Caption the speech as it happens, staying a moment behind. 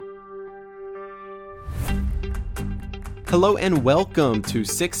Hello and welcome to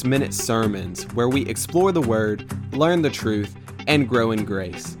 6 Minute Sermons, where we explore the Word, learn the truth, and grow in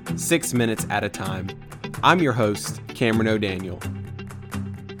grace, 6 minutes at a time. I'm your host, Cameron O'Daniel.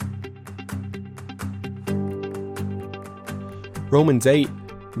 Romans 8,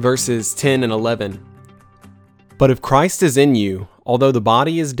 verses 10 and 11. But if Christ is in you, although the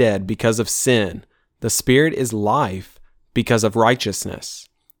body is dead because of sin, the Spirit is life because of righteousness.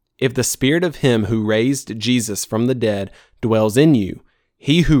 If the Spirit of Him who raised Jesus from the dead dwells in you,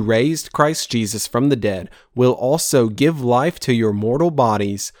 He who raised Christ Jesus from the dead will also give life to your mortal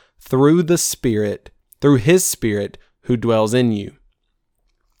bodies through His Spirit who dwells in you.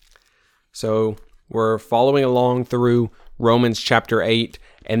 So we're following along through Romans chapter 8,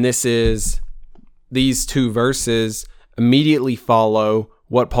 and these two verses immediately follow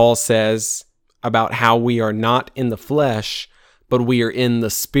what Paul says about how we are not in the flesh, but we are in the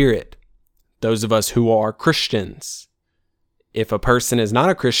Spirit, those of us who are Christians. If a person is not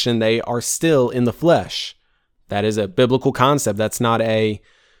a Christian, they are still in the flesh. That is a biblical concept. That's not a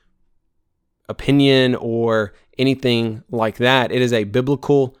opinion or anything like that. It is a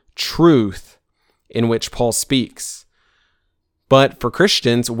biblical truth in which Paul speaks. But for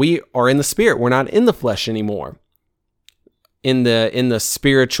Christians, we are in the Spirit. We're not in the flesh anymore. In the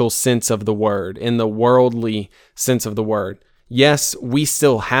spiritual sense of the word, in the worldly sense of the word. Yes, we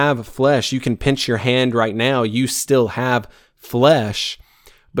still have flesh. You can pinch your hand right now. You still have flesh,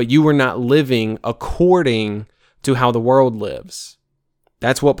 but you are not living according to how the world lives.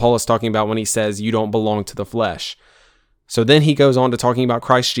 That's what Paul is talking about when he says you don't belong to the flesh. So then he goes on to talking about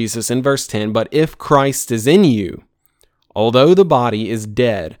Christ Jesus in verse 10. But if Christ is in you, although the body is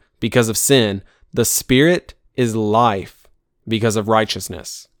dead because of sin, the Spirit is life because of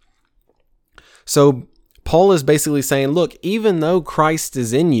righteousness. So Paul is basically saying, look, even though Christ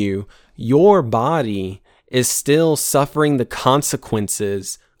is in you, your body is still suffering the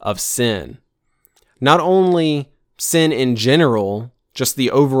consequences of sin. Not only sin in general, just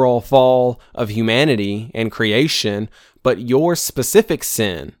the overall fall of humanity and creation, but your specific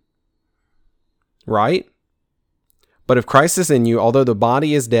sin, right? But if Christ is in you, although the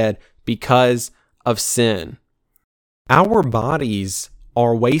body is dead because of sin, our bodies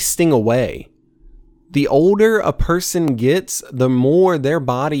are wasting away. The older a person gets, the more their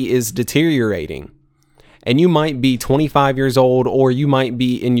body is deteriorating. And you might be 25 years old, or you might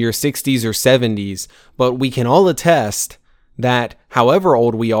be in your 60s or 70s, but we can all attest that however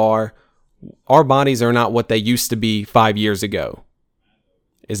old we are, our bodies are not what they used to be 5 years ago.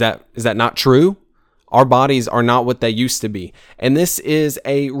 Is that not true? Our bodies are not what they used to be. And this is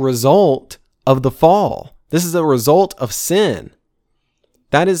a result of the fall. This is a result of sin.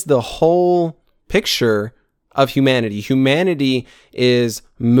 That is the whole picture of humanity. Humanity is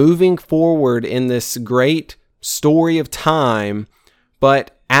moving forward in this great story of time,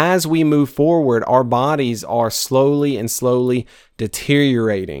 but as we move forward, our bodies are slowly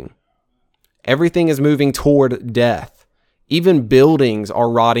deteriorating. Everything is moving toward death. Even buildings are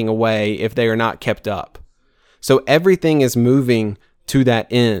rotting away if they are not kept up. So everything is moving to that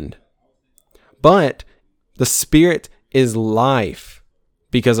end. But the Spirit is life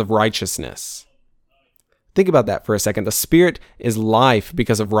because of righteousness. Think about that for a second. The Spirit is life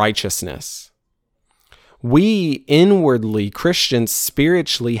because of righteousness. We inwardly, Christians,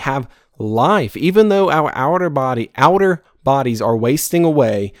 spiritually have life. Even though our outer bodies are wasting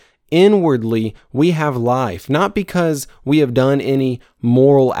away, inwardly we have life. Not because we have done any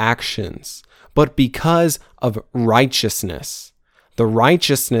moral actions, but because of righteousness. The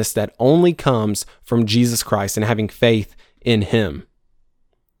righteousness that only comes from Jesus Christ and having faith in Him.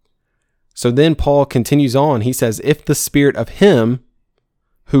 So then Paul continues on. He says, if the Spirit of Him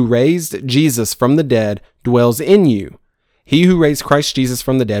who raised Jesus from the dead dwells in you, He who raised Christ Jesus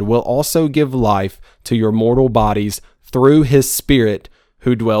from the dead will also give life to your mortal bodies through His Spirit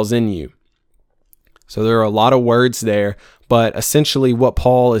who dwells in you. So there are a lot of words there, but essentially what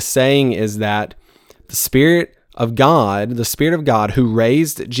Paul is saying is that the Spirit of God who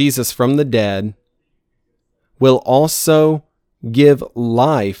raised Jesus from the dead will also give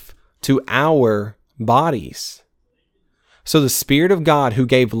life to our bodies. So the Spirit of God who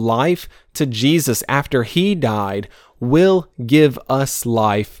gave life to Jesus after He died will give us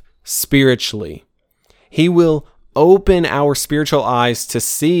life spiritually. He will open our spiritual eyes to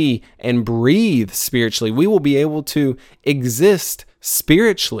see and breathe spiritually. We will be able to exist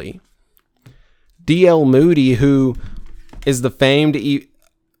spiritually. D.L. Moody, who is the famed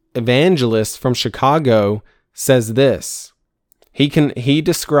evangelist from Chicago, says this. He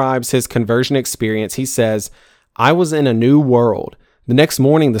describes his conversion experience. He says, I was in a new world. The next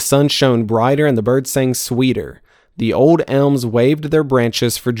morning, the sun shone brighter and the birds sang sweeter. The old elms waved their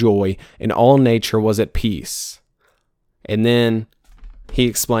branches for joy, and all nature was at peace. And then he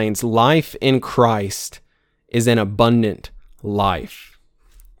explains, life in Christ is an abundant life.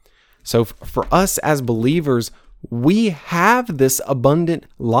 So for us as believers, we have this abundant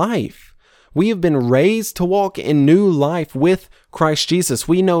life. We have been raised to walk in new life with Christ Jesus.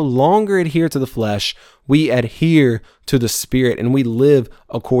 We no longer adhere to the flesh. We adhere to the Spirit, and we live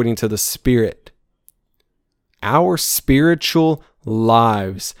according to the Spirit. Our spiritual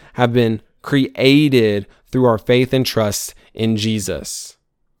lives have been created through our faith and trust in Jesus.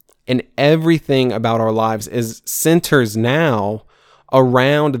 And everything about our lives centers now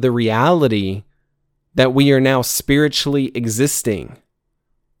around the reality that we are now spiritually existing.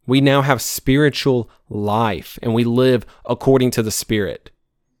 We now have spiritual life, and we live according to the Spirit.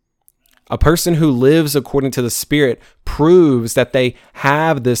 A person who lives according to the Spirit proves that they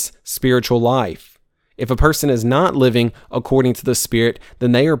have this spiritual life. If a person is not living according to the Spirit,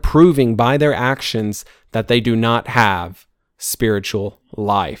 then they are proving by their actions that they do not have spiritual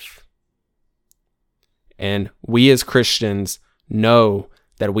life. And we as Christians know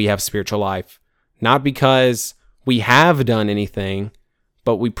that we have spiritual life, not because we have done anything,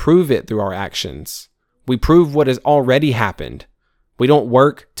 but we prove it through our actions. We prove what has already happened. We don't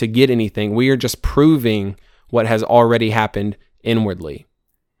work to get anything. We are just proving what has already happened inwardly.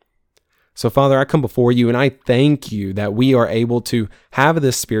 So, Father, I come before you and I thank you that we are able to have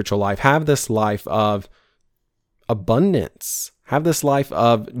this spiritual life, have this life of abundance, have this life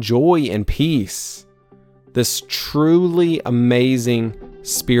of joy and peace, this truly amazing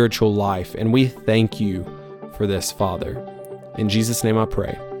spiritual life. And we thank you for this, Father. In Jesus' name I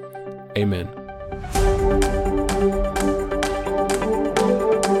pray. Amen.